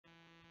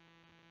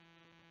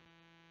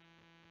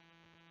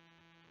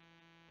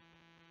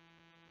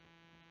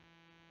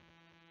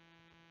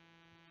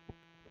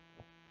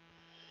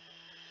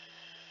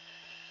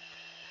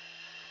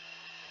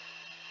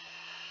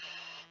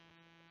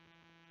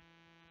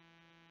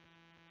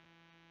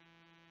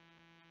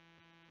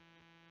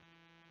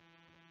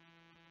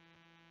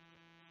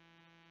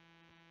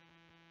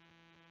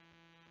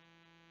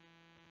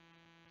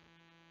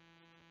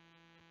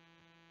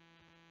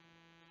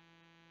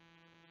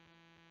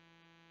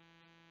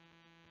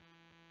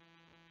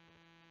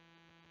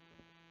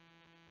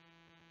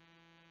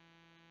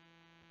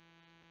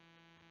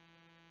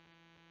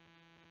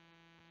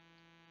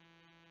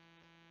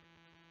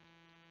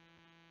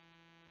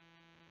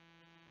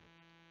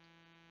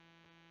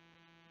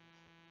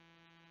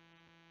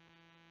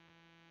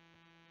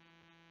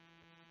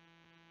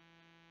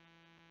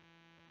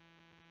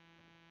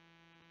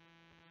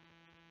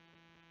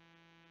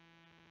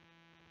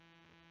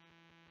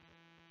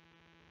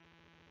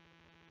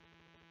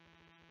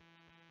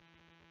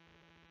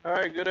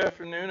Alright, good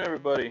afternoon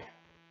everybody.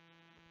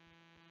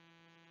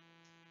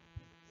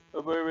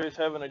 Hope everybody's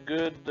having a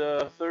good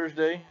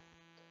Thursday.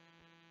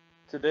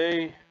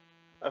 Today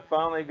I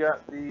finally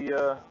got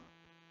the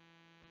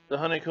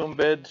honeycomb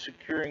bed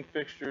securing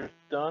fixtures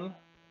done.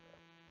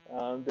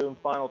 I'm doing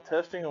final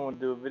testing. I want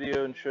to do a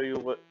video and show you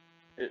what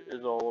it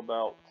is all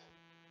about.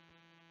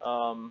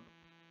 So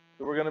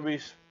we're going to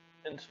be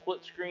in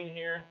split screen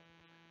here,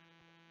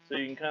 so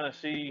you can kind of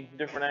see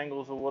different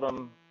angles of what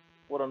I'm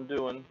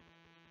doing.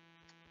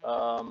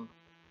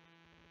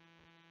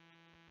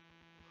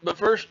 But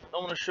first, I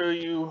want to show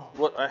you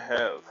what I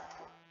have.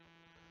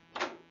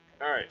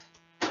 Alright,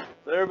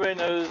 so everybody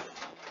knows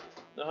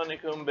the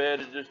honeycomb bed,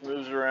 it just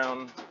moves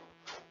around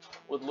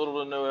with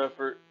little to no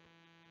effort.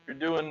 If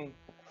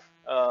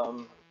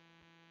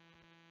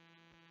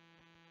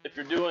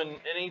you're doing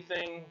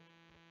anything,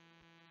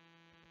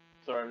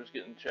 sorry, I'm just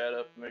getting chat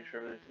up to make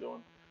sure everything's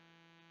going.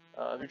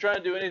 If you're trying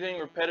to do anything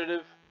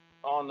repetitive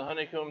on the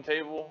honeycomb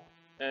table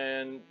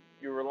and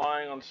you're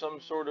relying on some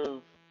sort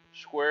of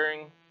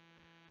squaring,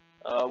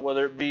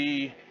 whether it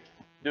be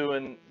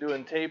doing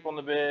tape on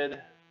the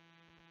bed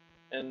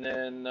and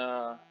then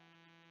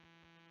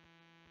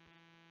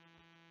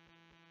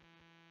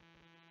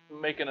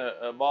making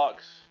a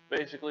box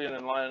basically and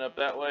then lining up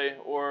that way,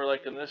 or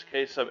like in this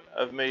case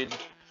I've made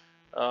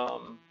a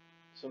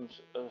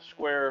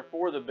square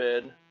for the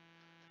bed.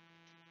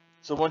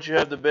 So once you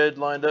have the bed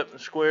lined up and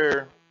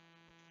square,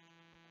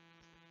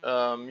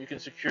 you can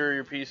secure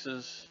your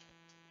pieces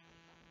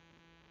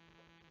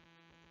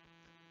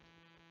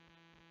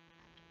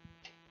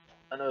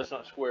I know it's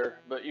not square,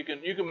 but you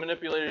can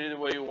manipulate it either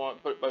way you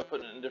want by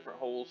putting it in different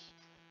holes.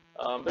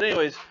 But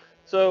anyways,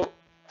 so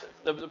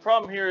the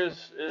problem here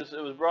is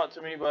it was brought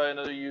to me by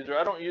another user.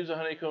 I don't use a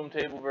honeycomb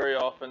table very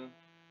often,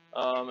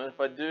 and if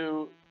I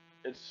do,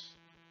 it's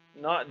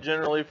not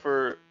generally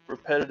for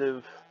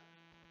repetitive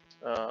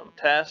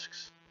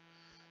tasks.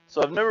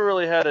 So I've never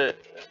really had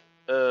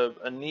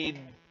a need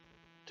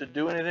to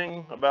do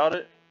anything about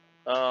it.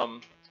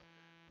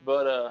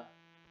 But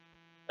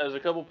as a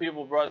couple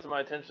people brought it to my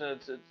attention,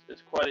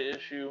 it's quite an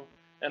issue,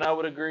 and I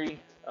would agree.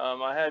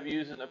 I have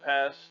used it in the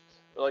past,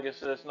 but like I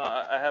said,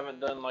 I haven't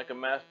done like a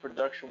mass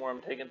production where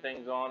I'm taking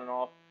things on and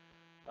off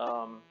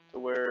to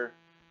where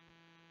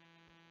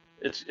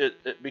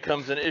it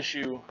becomes an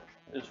issue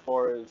as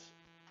far as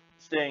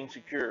staying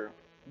secure.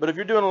 But if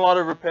you're doing a lot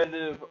of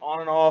repetitive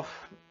on and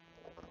off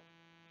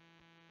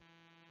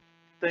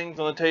things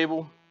on the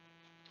table,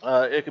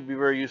 it could be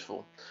very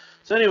useful.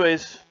 So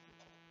anyways,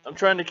 I'll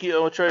try to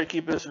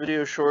keep this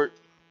video short,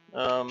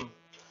 and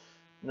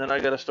then I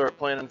got to start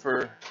planning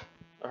for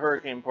a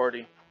hurricane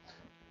party.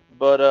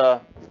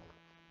 But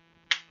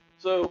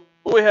so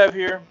what we have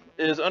here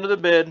is under the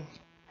bed.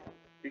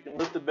 You can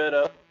lift the bed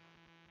up.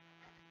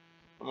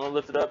 I'm gonna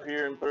lift it up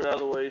here and put it out of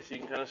the way so you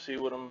can kind of see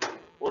what I'm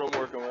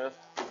working with.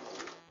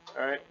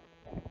 All right.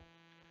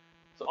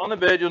 So on the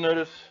bed, you'll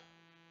notice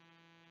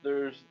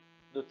there's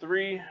the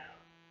 3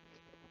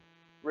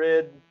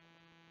 red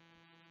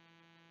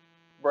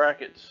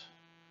brackets.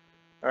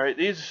 Alright,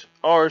 these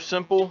are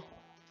simple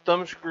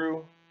thumb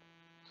screw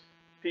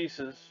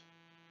pieces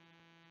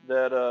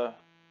that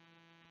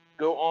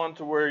go on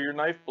to where your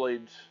knife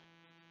blades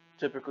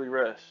typically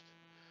rest.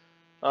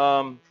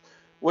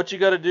 What you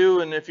got to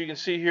do, and if you can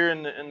see here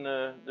in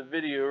the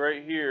video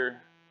right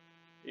here,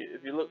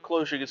 if you look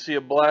close, you can see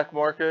a black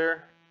mark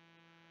there.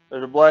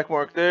 There's a black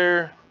mark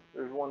there.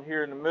 There's one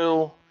here in the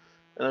middle,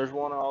 and there's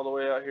one all the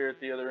way out here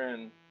at the other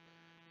end.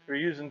 If you're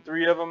using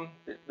 3 of them,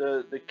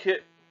 the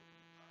kit,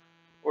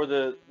 or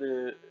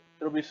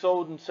it'll be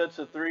sold in sets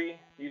of 3.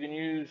 You can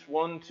use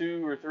 1,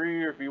 2, or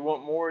 3, or if you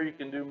want more, you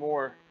can do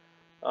more.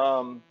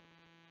 On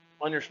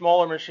your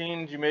smaller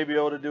machines, you may be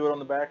able to do it on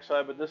the back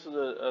side, but this is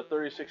a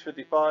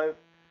 3655,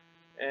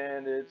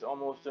 and it's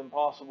almost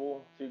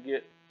impossible to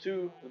get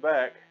to the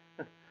back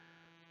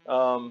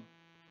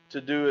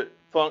to do it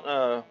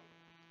to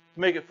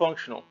make it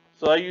functional.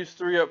 So I use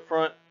 3 up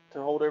front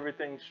to hold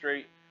everything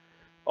straight.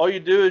 All you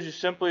do is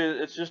it's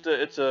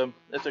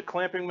a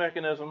clamping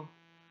mechanism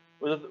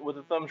with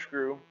a thumb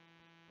screw.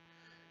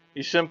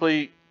 You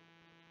simply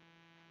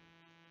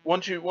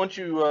when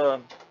you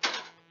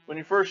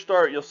first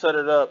start, you'll set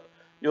it up.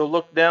 You'll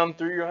look down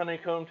through your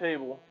honeycomb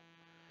table,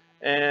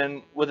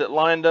 and with it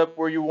lined up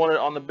where you want it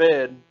on the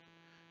bed,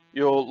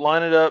 you'll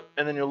line it up,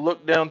 and then you'll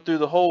look down through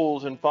the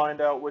holes and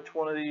find out which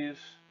one of these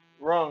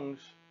rungs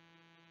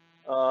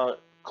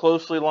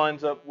closely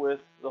lines up with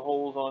the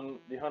holes on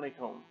the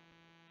honeycomb.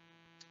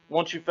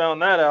 Once you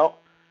found that out,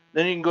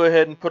 then you can go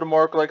ahead and put a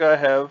mark like I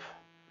have.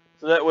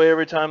 So that way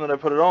every time that I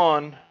put it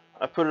on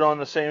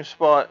the same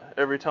spot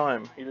every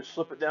time. You just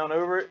slip it down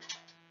over it,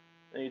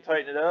 and you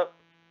tighten it up.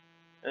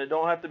 And it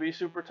don't have to be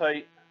super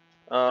tight,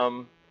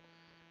 because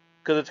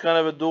it's kind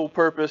of a dual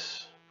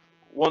purpose.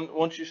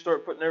 Once you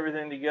start putting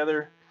everything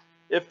together,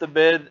 if the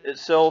bed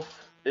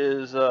itself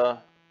is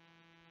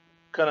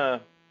kind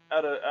of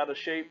out of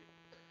shape,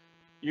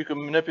 you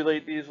can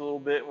manipulate these a little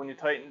bit. When you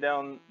tighten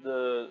down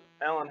the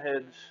Allen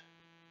heads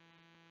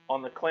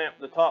on the clamp,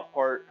 the top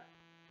part,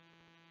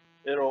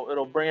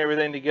 it'll bring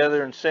everything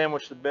together and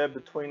sandwich the bed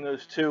between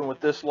those two. And with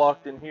this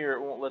locked in here,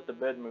 it won't let the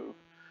bed move.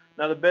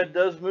 Now the bed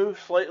does move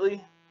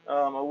slightly.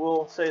 I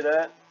will say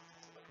that,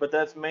 but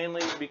that's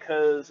mainly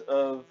because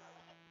of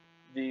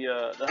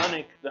the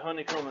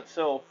honeycomb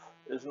itself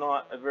is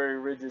not a very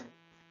rigid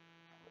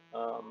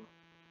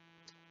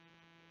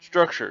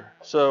structure,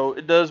 so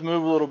it does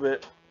move a little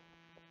bit.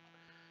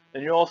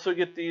 And you also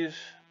get these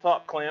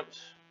top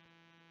clamps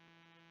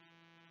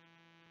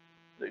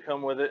that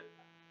come with it,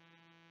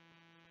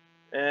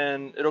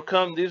 and it'll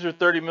come. These are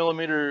 30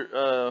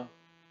 millimeter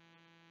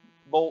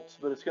bolts,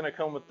 but it's going to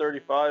come with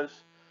 35s.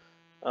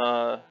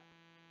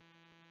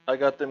 I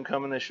got them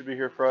coming. They should be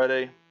here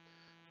Friday.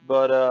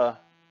 But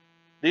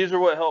these are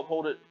what help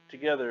hold it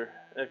together.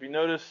 If you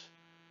notice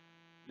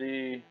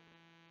the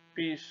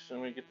piece,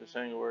 and we get this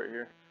angle right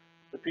here,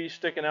 the piece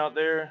sticking out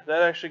there,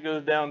 that actually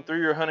goes down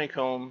through your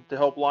honeycomb to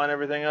help line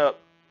everything up.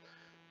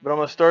 But I'm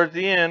going to start at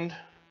the end,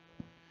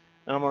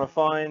 and I'm going to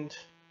find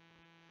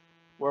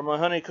where my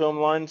honeycomb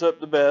lines up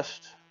the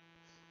best.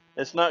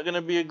 It's not going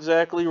to be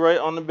exactly right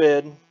on the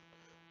bed,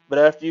 but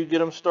after you get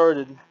them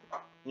started,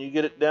 and you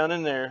get it down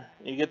in there,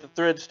 and you get the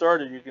thread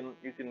started, you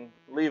can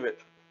leave it.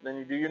 Then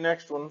you do your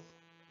next one,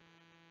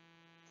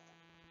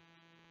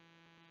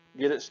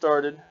 get it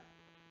started,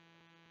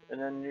 and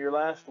then your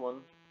last one.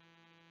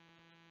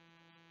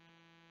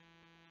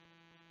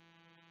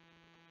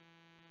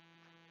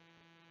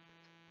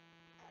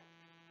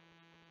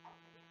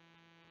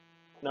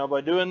 Now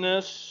by doing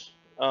this,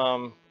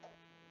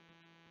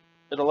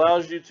 it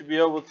allows you to be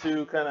able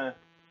to kind of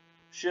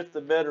shift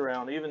the bed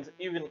around.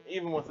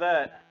 Even with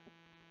that,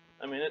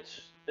 I mean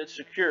it's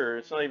secure.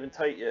 It's not even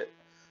tight yet.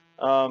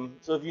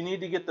 So if you need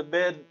to get the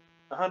bed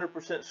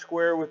 100%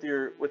 square with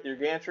your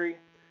gantry,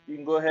 you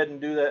can go ahead and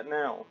do that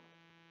now.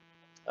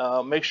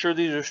 Make sure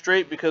these are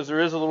straight, because there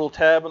is a little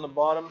tab on the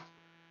bottom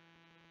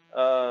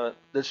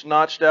that's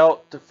notched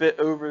out to fit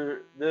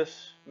over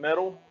this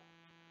metal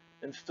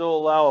and still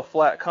allow a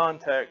flat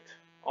contact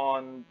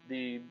on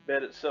the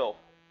bed itself.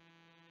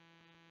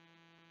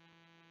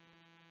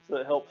 So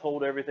it helps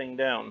hold everything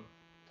down.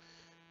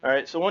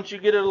 Alright, so once you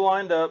get it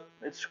lined up,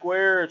 it's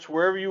square, it's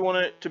wherever you want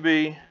it to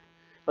be.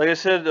 Like I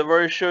said, I've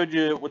already showed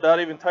you,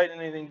 without even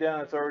tightening anything down,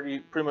 it's already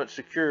pretty much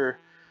secure.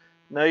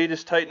 Now you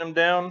just tighten them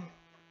down.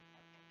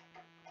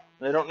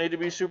 They don't need to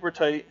be super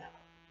tight.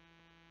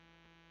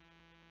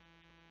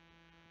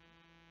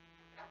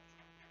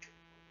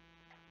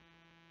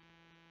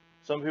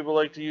 Some people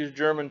like to use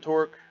German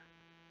torque.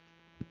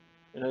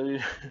 You know,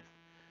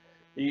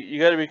 you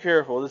got to be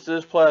careful. This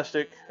is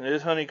plastic, and it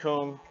is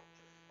honeycomb.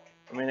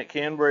 I mean, it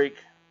can break.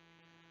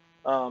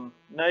 Now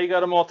you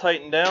got them all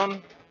tightened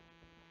down.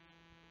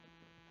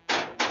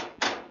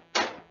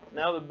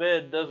 Now the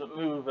bed doesn't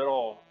move at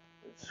all.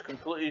 It's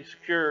completely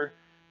secure.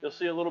 You'll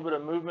see a little bit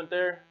of movement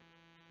there,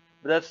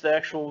 but that's the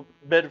actual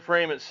bed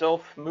frame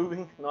itself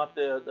moving, not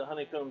the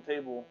honeycomb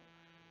table.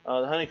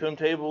 The honeycomb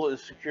table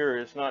is secure.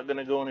 It's not going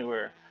to go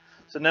anywhere.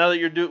 So now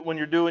that when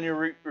you're doing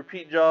your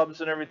repeat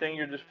jobs and everything,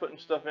 you're just putting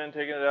stuff in,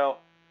 taking it out.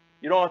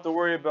 You don't have to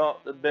worry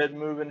about the bed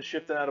moving,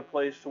 shifting out of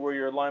place to where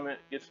your alignment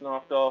gets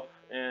knocked off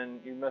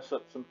and you mess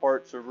up some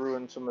parts or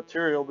ruin some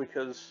material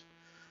because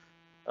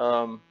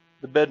the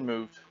bed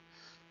moved.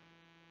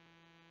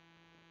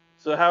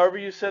 So however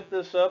you set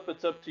this up,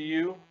 it's up to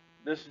you.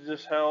 This is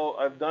just how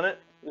I've done it.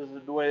 This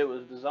is the way it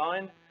was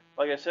designed.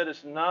 Like I said,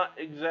 it's not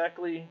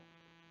exactly,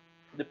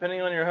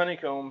 depending on your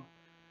honeycomb,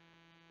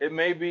 it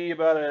may be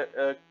about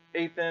a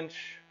 1/8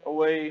 inch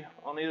away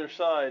on either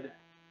side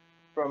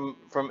from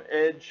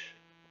edge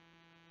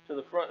to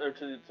the front or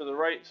to the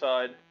right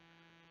side.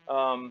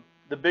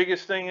 The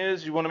biggest thing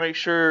is you want to make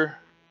sure,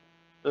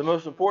 the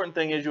most important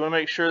thing is you want to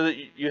make sure that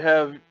you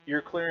have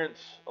your clearance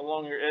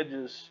along your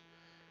edges.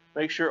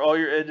 Make sure all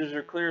your edges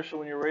are clear, so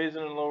when you're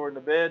raising and lowering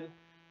the bed,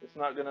 it's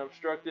not going to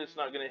obstruct it, it's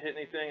not going to hit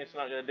anything, it's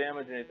not going to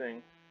damage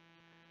anything.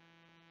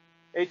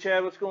 Hey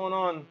Chad, what's going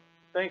on?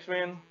 Thanks,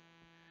 man.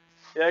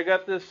 Yeah, I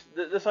got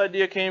this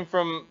idea came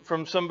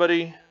from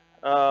somebody.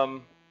 I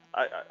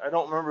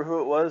don't remember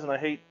who it was, and I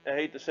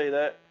hate to say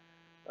that,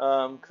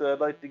 because I'd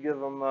like to give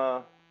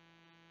them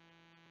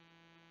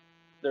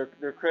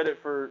their credit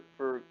for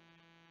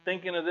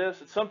thinking of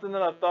this. It's something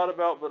that I've thought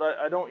about, but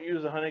I don't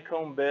use a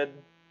honeycomb bed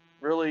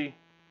really,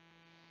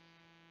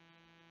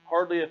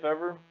 hardly if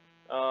ever.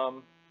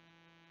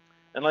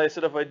 And like I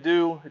said, if I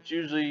do, it's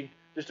usually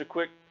just a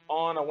quick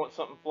on. I want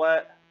something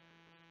flat.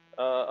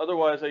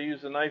 Otherwise, I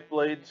use the knife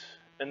blades,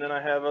 and then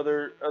I have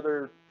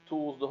other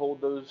tools to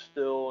hold those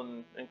still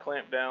and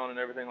clamp down and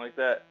everything like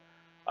that.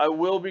 I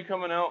will be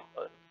coming out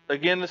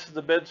again. This is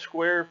the bed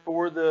square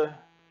for the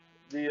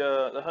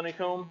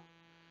honeycomb.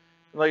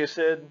 And like I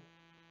said,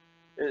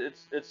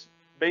 it's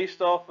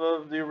based off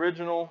of the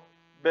original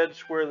bed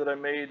square that I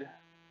made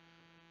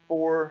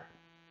for.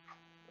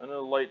 I know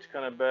the light's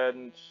kind of bad,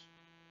 and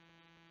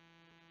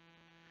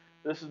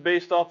this is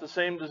based off the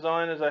same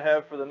design as I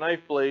have for the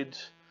knife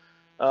blades.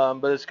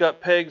 But it's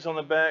got pegs on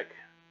the back.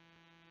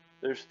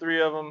 There's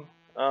 3 of them.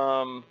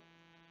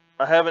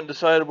 I haven't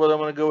decided whether I'm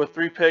going to go with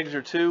 3 pegs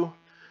or 2.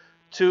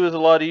 2 is a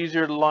lot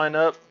easier to line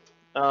up.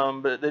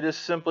 but they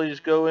just simply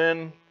just go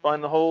in,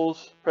 find the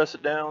holes, press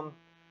it down,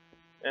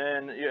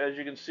 and as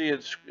you can see,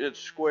 it's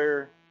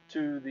square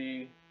to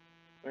the,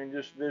 I mean,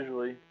 just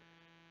visually,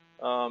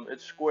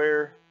 it's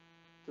square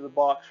to the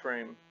box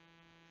frame.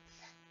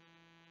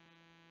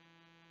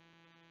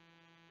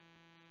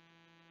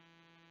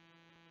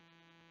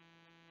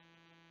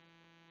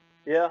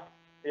 Yeah,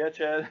 yeah,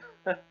 Chad.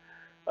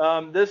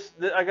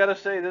 I gotta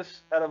say,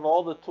 this, out of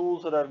all the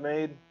tools that I've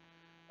made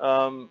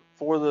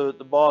for the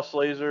Boss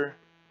Laser,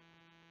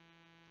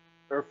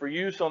 or for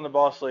use on the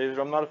Boss Laser,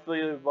 I'm not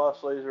affiliated with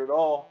Boss Laser at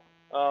all.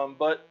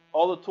 But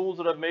all the tools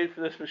that I've made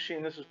for this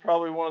machine, this is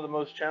probably one of the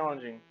most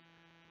challenging.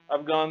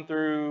 I've gone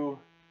through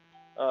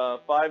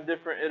 5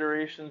 different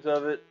iterations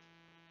of it,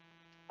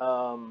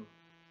 because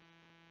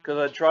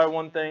I'd try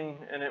one thing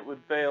and it would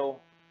fail,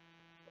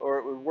 or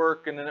it would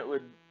work and then it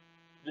would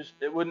just,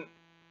 it wouldn't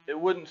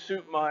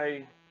suit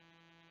my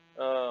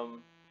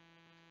um,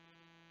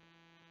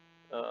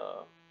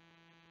 I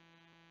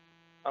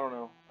don't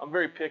know. I'm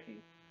very picky,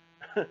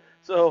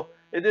 so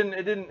it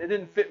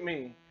didn't fit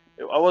me.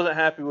 I wasn't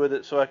happy with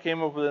it, so I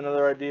came up with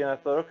another idea. And I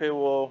thought, okay,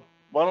 well,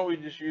 why don't we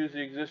just use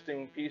the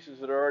existing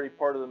pieces that are already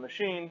part of the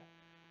machine,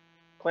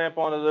 clamp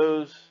onto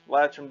those,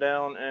 latch them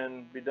down,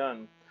 and be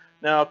done.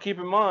 Now, keep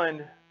in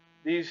mind,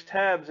 these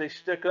tabs, they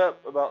stick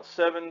up about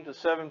 7 to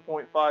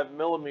 7.5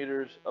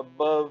 millimeters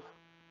above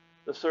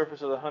the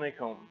surface of the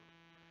honeycomb.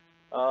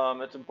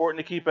 It's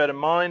important to keep that in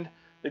mind.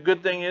 The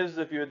good thing is,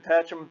 if you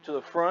attach them to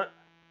the front,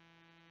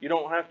 you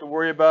don't have to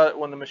worry about it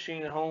when the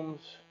machine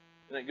homes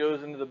and it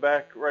goes into the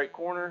back right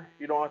corner.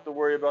 You don't have to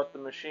worry about the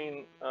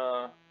machine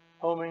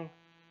homing.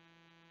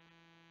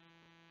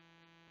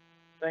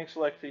 Thanks,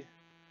 Lexi. You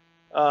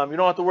don't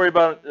have to worry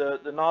about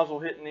the nozzle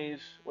hitting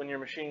these when your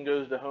machine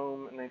goes to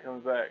home and then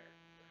comes back.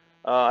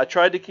 I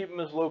tried to keep them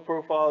as low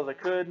profile as I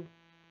could.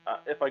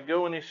 If I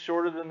go any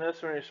shorter than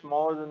this or any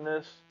smaller than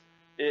this,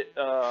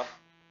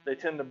 they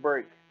tend to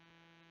break.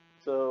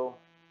 So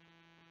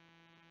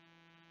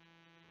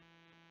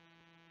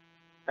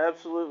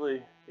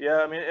absolutely, yeah.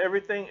 I mean,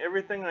 everything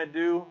I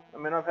do. I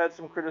mean, I've had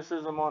some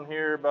criticism on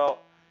here about,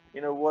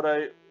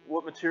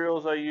 what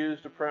materials I use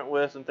to print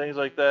with and things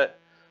like that.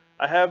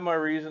 I have my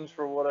reasons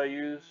for what I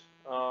use.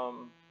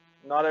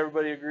 Not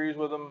everybody agrees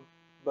with them,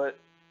 but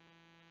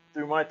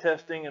through my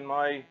testing and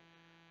my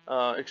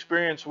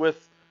experience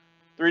with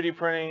 3D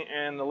printing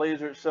and the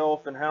laser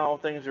itself and how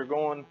things are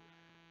going,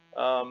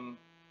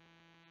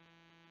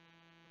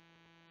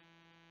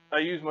 I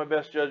use my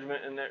best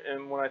judgment,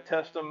 and when I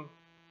test them,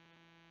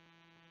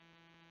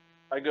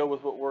 I go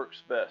with what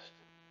works best.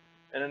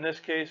 And in this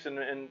case, and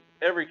in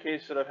every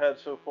case that I've had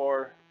so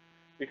far,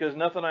 because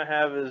nothing I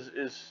have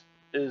is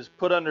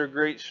put under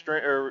great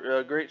strain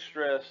or great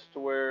stress to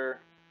where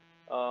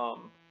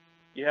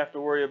you have to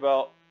worry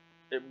about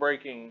it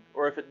breaking,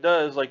 or if it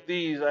does, like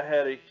these, I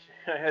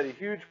had a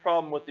huge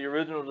problem with the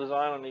original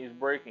design on these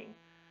breaking,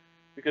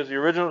 because the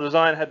original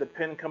design had the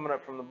pin coming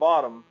up from the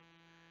bottom,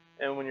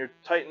 and when you're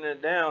tightening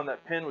it down,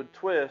 that pin would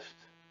twist,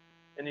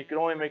 and you could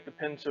only make the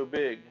pin so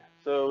big.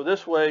 So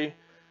this way,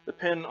 the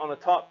pin on the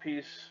top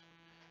piece,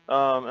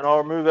 and I'll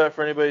remove that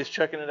for anybody who's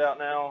checking it out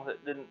now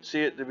that didn't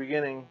see it at the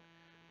beginning.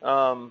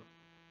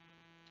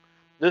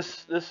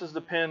 This is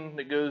the pin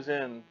that goes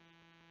in.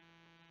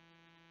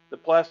 The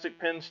plastic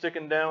pin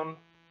sticking down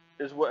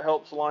is what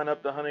helps line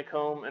up the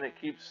honeycomb, and it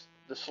keeps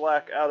the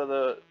slack out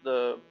of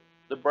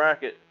the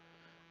bracket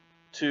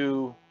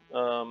to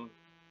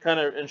kind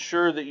of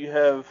ensure that you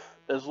have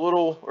as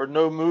little or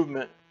no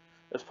movement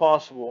as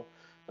possible.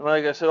 And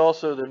like I said,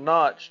 also they're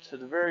notched.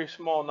 It's a very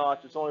small notch.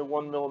 It's only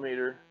 1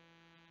 millimeter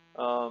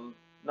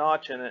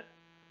notch in it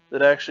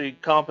that actually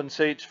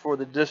compensates for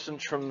the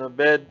distance from the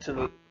bed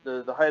to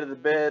the height of the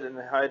bed and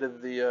the height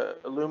of the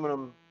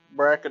aluminum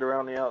bracket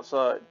around the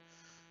outside.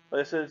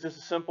 Like I said, it's just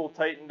a simple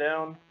tighten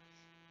down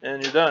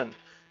and you're done.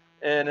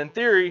 And in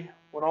theory,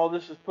 when all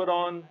this is put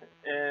on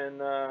and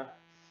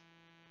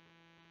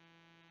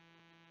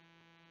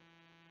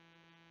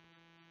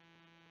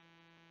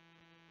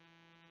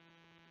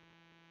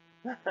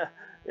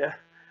yeah,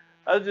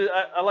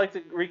 I like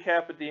to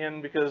recap at the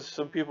end because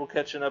some people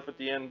catching up at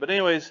the end. But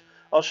anyways,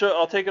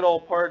 I'll take it all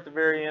apart at the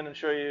very end and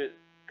show you it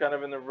kind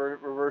of in the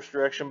reverse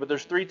direction. But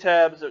there's 3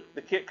 tabs.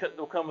 The kit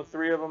will come with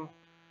 3 of them.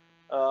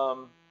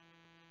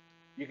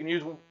 You can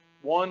use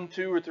 1,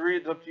 2, or 3.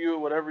 It's up to you,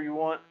 whatever you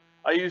want.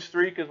 I use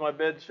 3 because my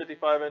bed's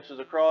 55 inches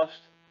across,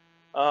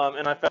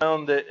 and I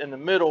found that in the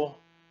middle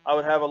I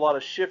would have a lot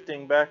of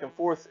shifting back and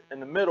forth in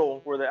the middle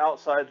where the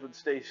outsides would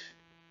stay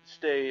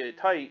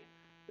tight.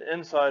 The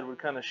inside would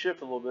kind of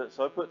shift a little bit,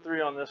 so I put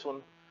 3 on this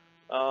one.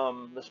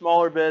 The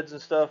smaller beds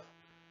and stuff,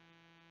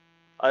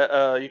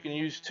 you can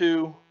use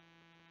 2,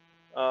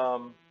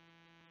 but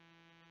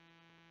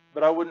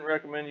I wouldn't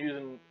recommend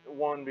using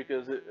 1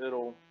 because it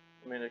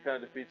kind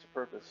of defeats the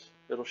purpose.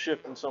 It'll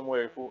shift in some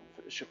way,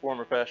 form,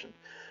 or fashion.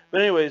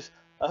 But anyways,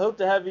 I hope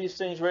to have these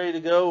things ready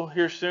to go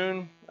here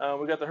soon.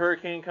 We got the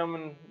hurricane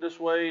coming this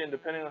way, and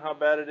depending on how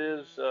bad it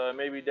is, it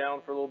may be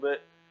down for a little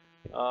bit.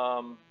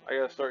 I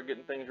got to start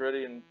getting things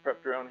ready and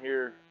prepped around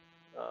here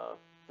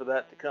for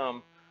that to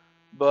come.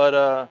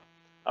 But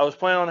I was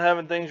planning on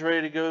having things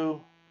ready to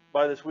go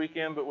by this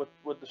weekend, but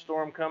with the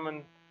storm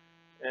coming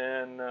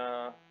and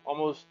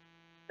almost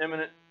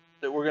imminent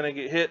that we're going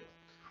to get hit,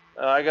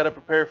 I got to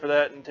prepare for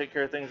that and take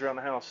care of things around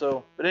the house.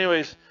 So, but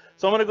anyways,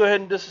 so I'm going to go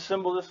ahead and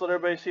disassemble this, let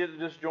everybody see it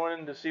just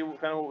joining to see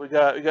what we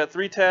got. We got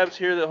 3 tabs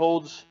here that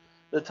holds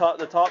the top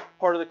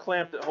part of the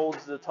clamp that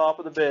holds the top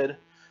of the bed.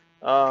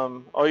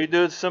 All you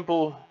do is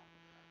simple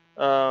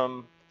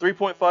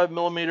 3.5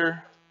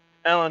 millimeter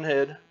Allen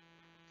head,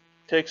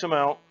 takes them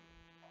out.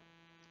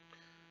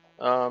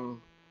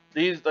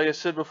 These, like I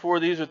said before,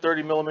 these are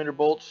 30 millimeter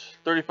bolts.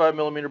 35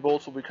 millimeter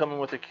bolts will be coming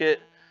with the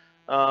kit.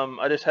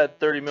 I just had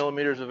 30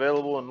 millimeters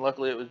available, and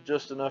luckily it was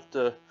just enough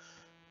to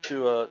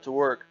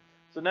work.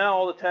 So now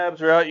all the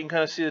tabs are out. You can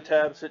kind of see the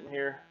tabs sitting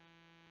here.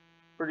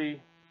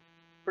 Pretty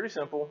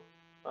simple.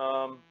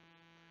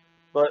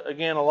 But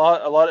again, a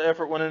lot of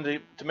effort went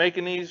into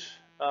making these,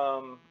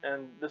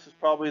 and this is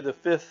probably the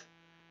 5th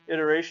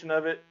iteration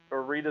of it,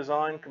 or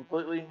redesign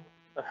completely.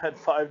 I had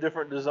 5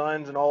 different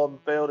designs, and all of them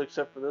failed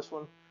except for this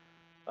one.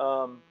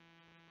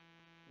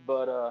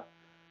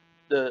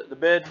 The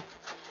bed,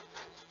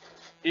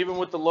 even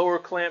with the lower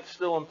clamp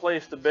still in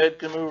place, the bed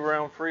can move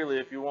around freely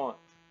if you want.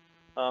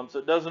 So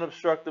it doesn't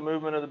obstruct the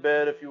movement of the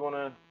bed if you want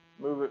to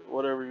move it,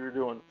 whatever you're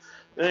doing.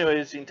 But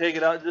anyways, you can take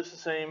it out just the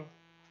same.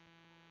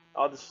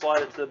 I'll just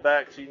slide it to the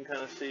back so you can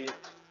kind of see.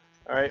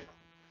 All right.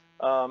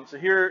 So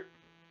here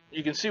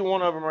you can see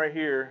one of them right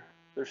here.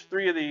 There's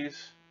 3 of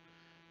these,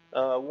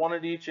 one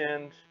at each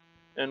end,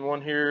 and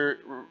one here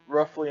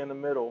roughly in the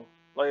middle.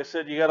 Like I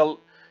said, you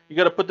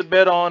gotta put the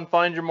bed on,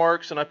 find your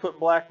marks, and I put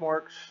black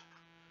marks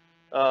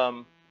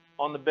on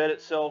the bed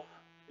itself.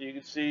 You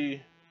can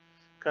see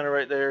kind of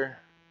right there.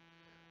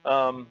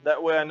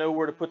 That way I know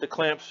where to put the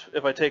clamps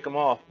if I take them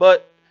off.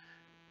 But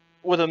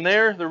with them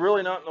there, they're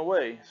really not in the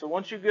way. So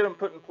once you get them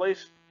put in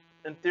place,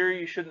 in theory,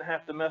 you shouldn't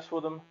have to mess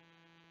with them.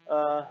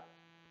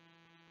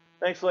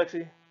 Thanks,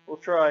 Lexi. We'll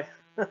try.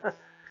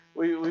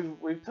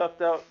 We've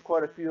toughed out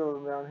quite a few of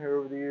them down here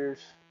over the years.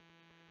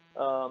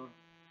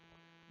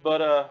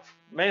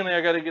 Mainly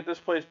I got to get this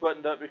place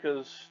buttoned up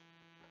because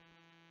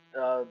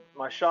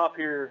my shop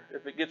here,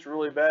 if it gets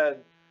really bad,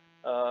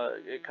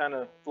 it kind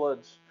of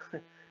floods.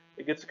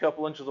 It gets a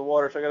couple inches of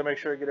water, so I got to make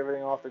sure I get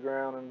everything off the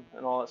ground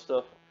and all that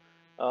stuff.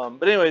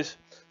 But anyways,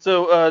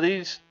 so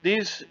these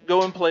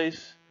go in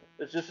place.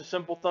 It's just a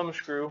simple thumb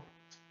screw.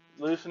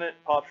 Loosen it,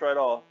 pops right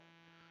off.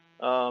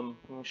 Let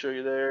me show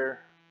you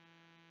there.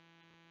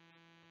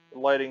 The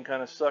lighting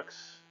kind of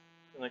sucks,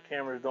 and the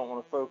cameras don't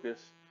want to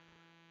focus.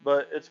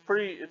 But it's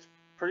pretty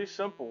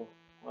simple.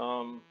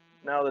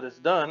 Now that it's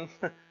done,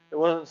 it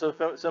wasn't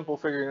so simple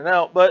figuring it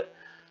out. But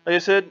like I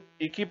said,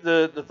 you keep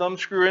the thumb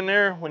screw in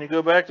there. When you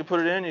go back to put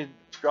it in, you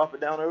drop it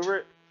down over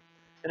it,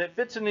 and it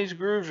fits in these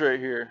grooves right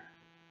here.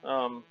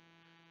 I'll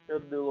do a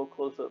little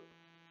close up.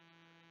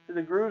 See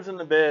the grooves in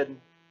the bed.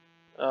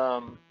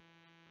 The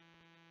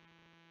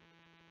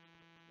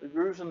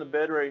grooves in the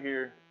bed right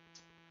here,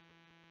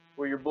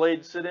 where your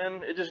blades sit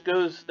in,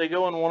 they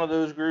go in one of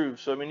those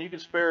grooves. So I mean, you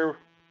could spare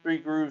 3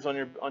 grooves on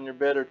your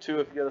bed, or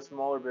 2 if you got a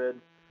smaller bed.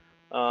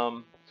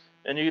 And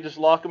you can just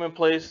lock them in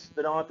place.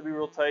 They don't have to be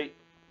real tight.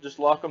 Just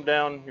lock them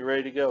down. You're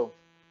ready to go.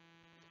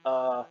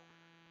 On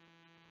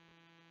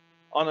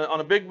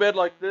a big bed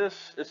like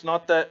this, it's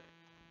not that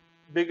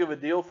big of a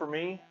deal for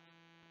me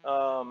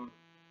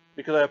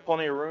because I have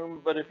plenty of room.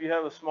 But if you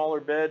have a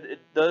smaller bed, it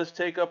does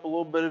take up a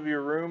little bit of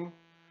your room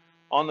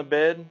on the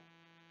bed.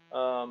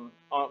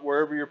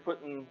 Wherever you're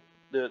putting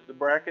the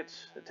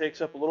brackets, it takes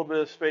up a little bit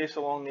of space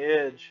along the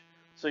edge.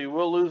 So you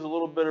will lose a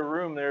little bit of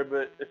room there,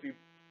 but if you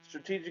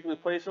strategically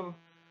place them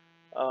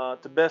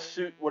to best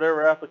suit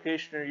whatever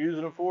application you're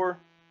using them for,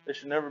 it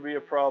should never be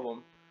a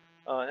problem.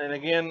 And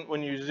again,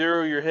 when you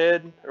zero your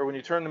head, or when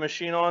you turn the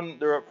machine on,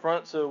 they're up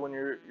front, so when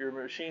your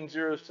machine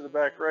zeroes to the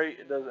back right,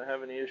 it doesn't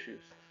have any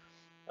issues.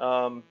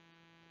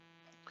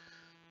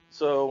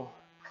 So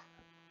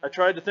I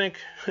tried to think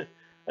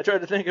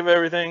of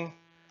everything.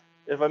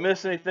 If I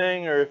miss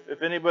anything, or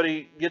if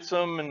anybody gets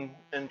them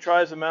and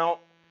tries them out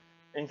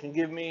and can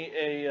give me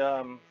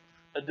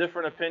a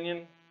different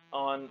opinion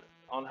on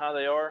how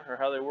they are or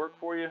how they work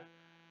for you,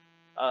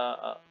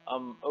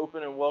 I'm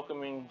open and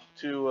welcoming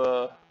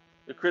to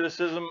the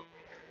criticism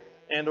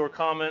and or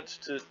comments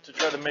to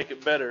try to make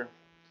it better.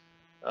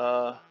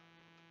 Like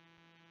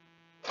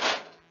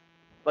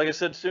I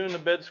said, soon the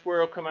bed square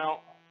will come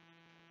out.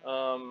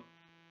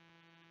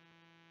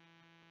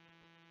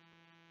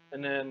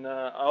 And then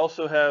I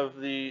also have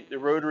the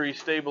rotary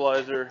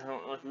stabilizer. I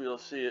don't know if you'll be able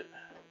to see it.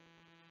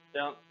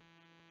 Down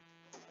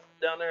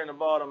there in the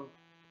bottom,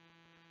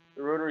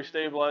 the rotary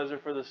stabilizer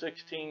for the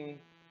 16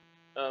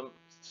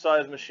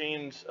 size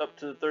machines up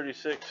to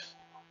 36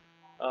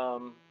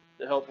 to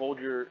help hold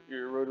your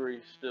rotary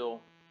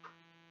still.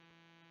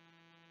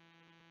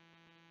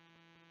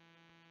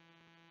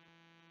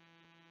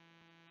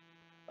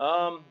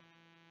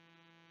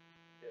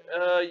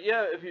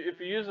 Yeah, if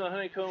you're using the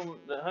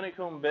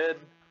honeycomb bed,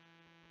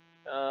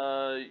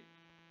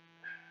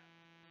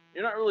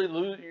 you're not really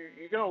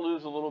you're going to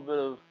lose a little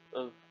bit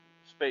of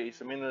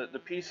space. I mean, the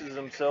pieces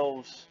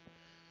themselves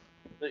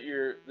that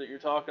you're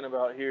talking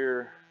about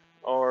here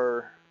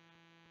are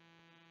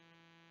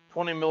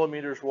 20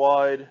 millimeters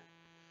wide,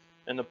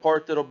 and the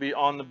part that'll be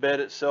on the bed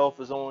itself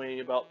is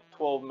only about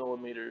 12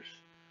 millimeters.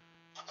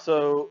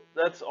 So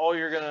that's all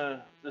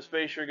the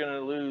space you're gonna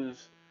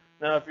lose.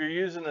 Now, if you're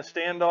using the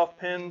standoff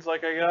pins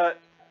like I got,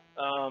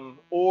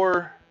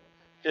 or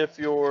if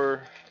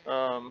you're,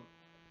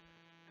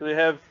 they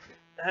have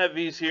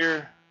these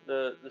here,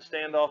 the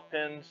standoff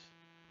pins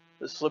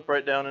that slip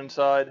right down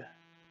inside, and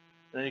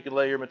then you can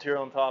lay your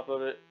material on top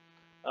of it.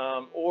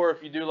 Or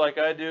if you do like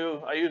I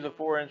do, I use a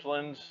 4-inch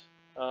lens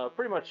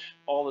pretty much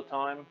all the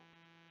time.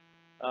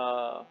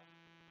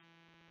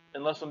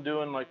 Unless I'm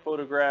doing like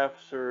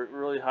photographs or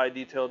really high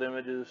detailed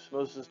images,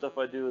 most of the stuff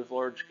I do is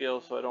large scale,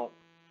 so I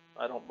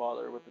don't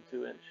bother with the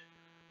 2-inch.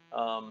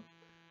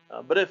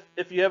 But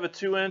if you have a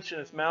 2-inch and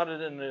it's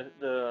mounted in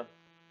the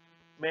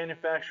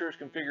manufacturer's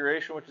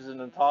configuration, which is in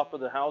the top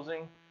of the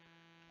housing,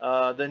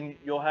 then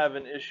you'll have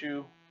an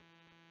issue.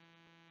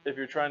 If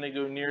you're trying to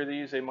go near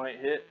these, they might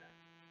hit.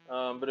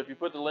 But if you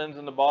put the lens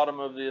in the bottom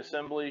of the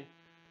assembly,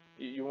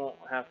 you won't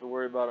have to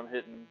worry about them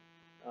hitting.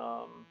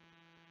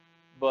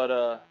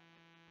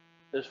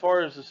 As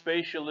far as the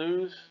space you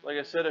lose, like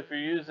I said, if you're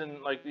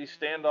using like these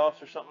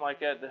standoffs or something like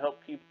that to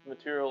help keep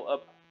material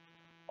up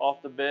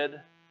off the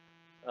bed,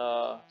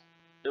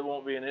 it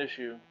won't be an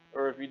issue.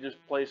 Or if you just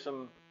place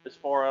them as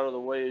far out of the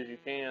way as you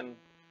can,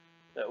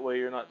 that way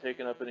you're not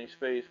taking up any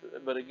space.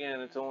 But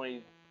again, it's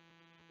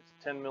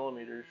 10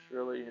 millimeters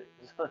really.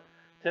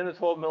 10 to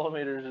 12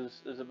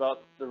 millimeters is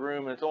about the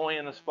room, and it's only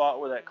in the spot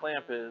where that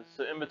clamp is.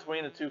 So in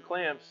between the two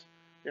clamps,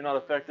 you're not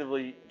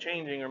effectively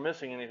changing or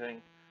missing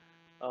anything.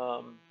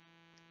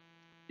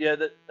 Yeah,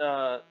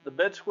 the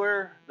bed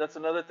square, that's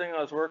another thing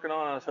I was working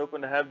on. I was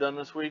hoping to have done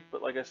this week,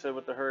 but like I said,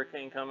 with the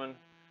hurricane coming,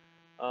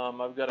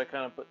 I've got to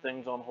kind of put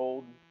things on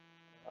hold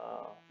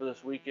for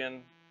this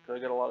weekend, because I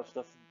got a lot of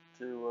stuff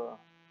to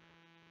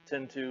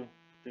tend to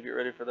get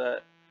ready for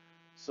that.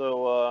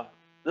 So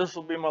this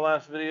will be my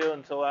last video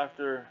until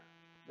after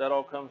that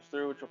all comes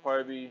through, which will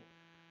probably be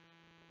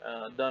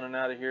done and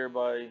out of here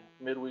by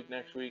midweek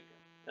next week,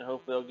 and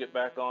hopefully I'll get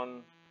back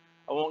on.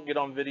 I won't get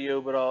on video,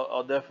 but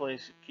I'll definitely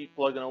keep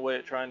plugging away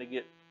at trying to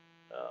get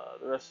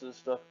the rest of the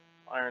stuff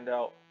ironed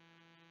out.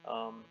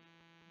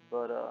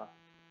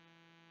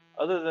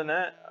 Other than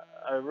that,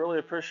 I really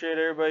appreciate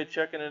everybody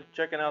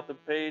checking out the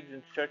page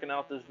and checking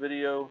out this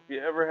video. If you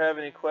ever have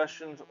any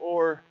questions,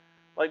 or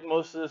like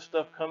most of this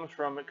stuff comes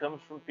from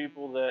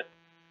people that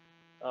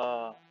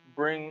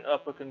bring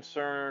up a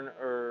concern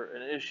or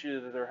an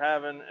issue that they're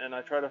having, and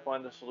I try to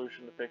find a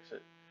solution to fix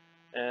it.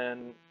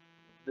 And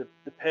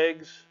the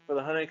pegs for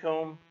the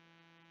honeycomb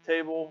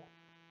table,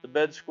 the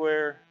bed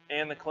square,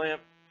 and the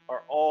clamp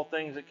are all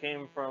things that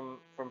came from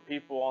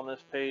people on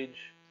this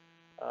page,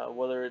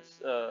 whether it's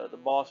the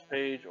boss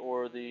page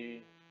or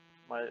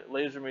my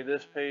Laser Me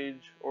This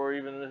page, or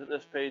even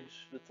this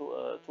page, the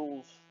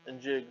tools and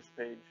jigs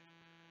page.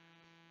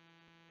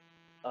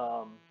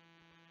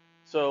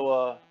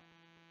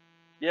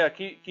 Yeah,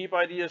 keep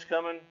ideas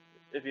coming.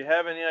 If you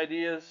have any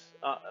ideas,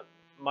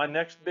 my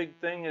next big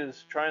thing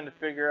is trying to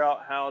figure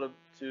out how to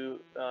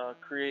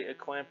create a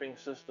clamping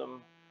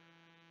system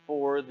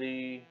for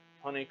the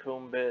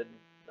honeycomb bed.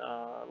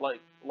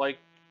 Like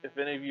if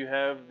any of you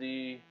have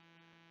the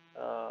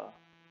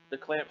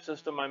clamp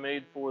system I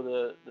made for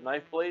the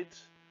knife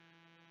blades,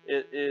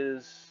 it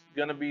is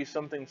going to be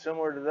something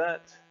similar to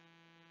that,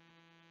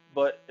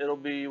 but it'll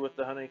be with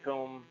the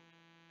honeycomb,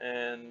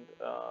 and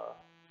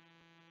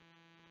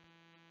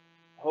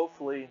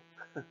hopefully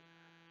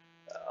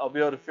I'll be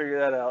able to figure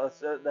that out.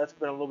 That's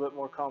been a little bit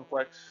more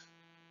complex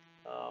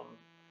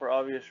for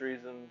obvious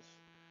reasons,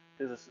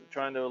 because it's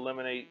trying to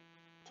eliminate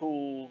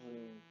tools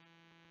and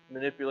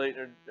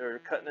manipulating or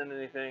cutting into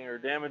anything or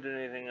damaging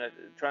anything.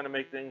 Trying to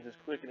make things as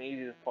quick and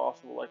easy as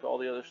possible, like all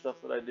the other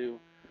stuff that I do,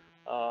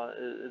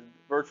 is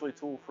virtually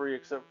tool free,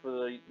 except for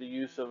the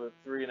use of a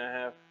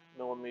 3.5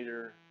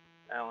 millimeter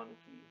Allen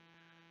key.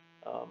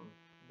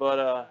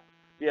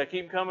 Yeah,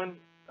 keep coming.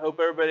 Hope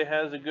everybody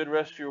has a good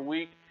rest of your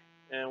week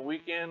and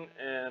weekend,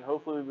 and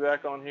hopefully we'll be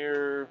back on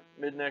here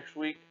mid next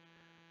week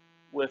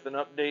with an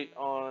update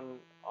on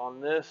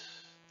this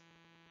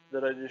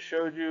that I just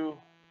showed you,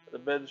 the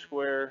bed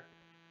square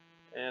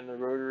and the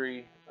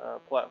rotary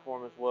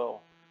platform as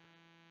well.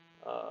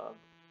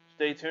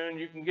 Stay tuned.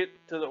 You can get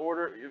to the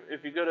order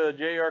if you go to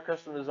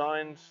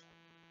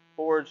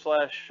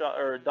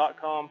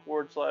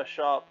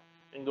jercustomdesigns.com/shop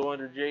and go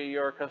under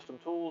JER Custom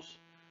Tools.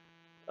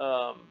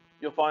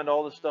 You'll find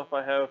all the stuff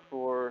I have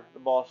for the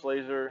Boss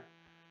Laser.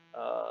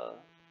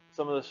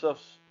 Some of the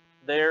stuff's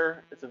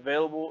there, it's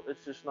available,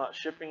 it's just not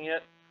shipping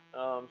yet.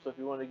 So if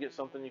you want to get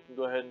something, you can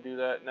go ahead and do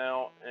that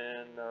now,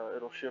 and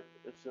it'll ship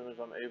as soon as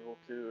I'm able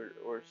to,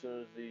 or as soon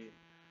as the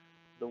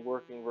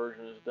working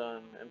version is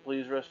done. And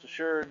please rest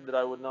assured that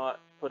I would not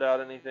put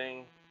out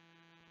anything.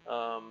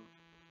 I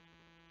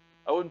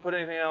wouldn't put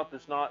anything out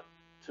that's not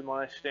to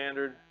my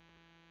standard.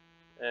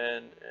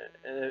 And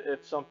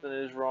if something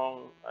is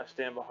wrong, I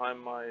stand behind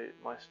my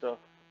stuff.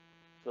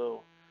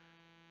 So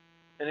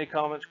Any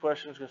comments,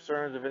 questions,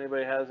 concerns, if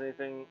anybody has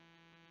anything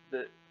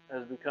that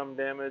has become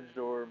damaged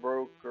or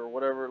broke or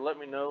whatever, let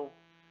me know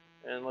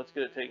and let's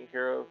get it taken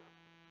care of.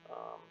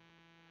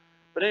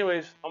 But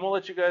anyways, I'm gonna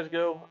let you guys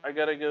go. I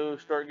gotta go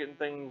start getting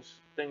things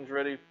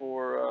ready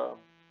for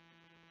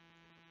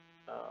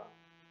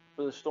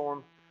the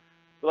storm.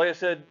 But like I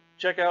said,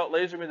 check out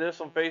Laser Me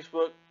This on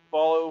Facebook.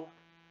 Follow.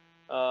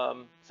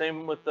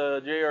 Same with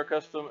JR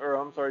Custom, or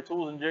I'm sorry,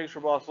 Tools and Jigs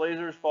for Boss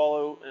Lasers.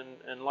 Follow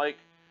and like,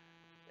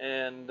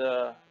 and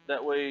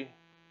that way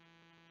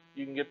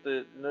you can get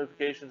the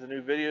notifications of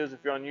new videos. If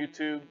you're on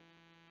YouTube,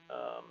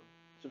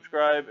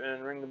 subscribe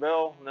and ring the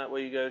bell, and that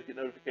way you guys get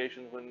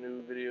notifications when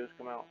new videos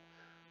come out.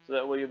 So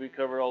that way you'll be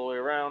covered all the way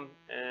around,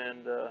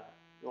 and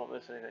you won't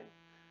miss anything.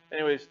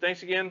 Anyways,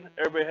 thanks again.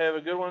 Everybody have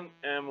a good one,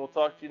 and we'll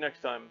talk to you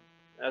next time.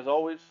 As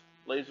always,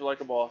 laser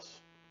like a boss.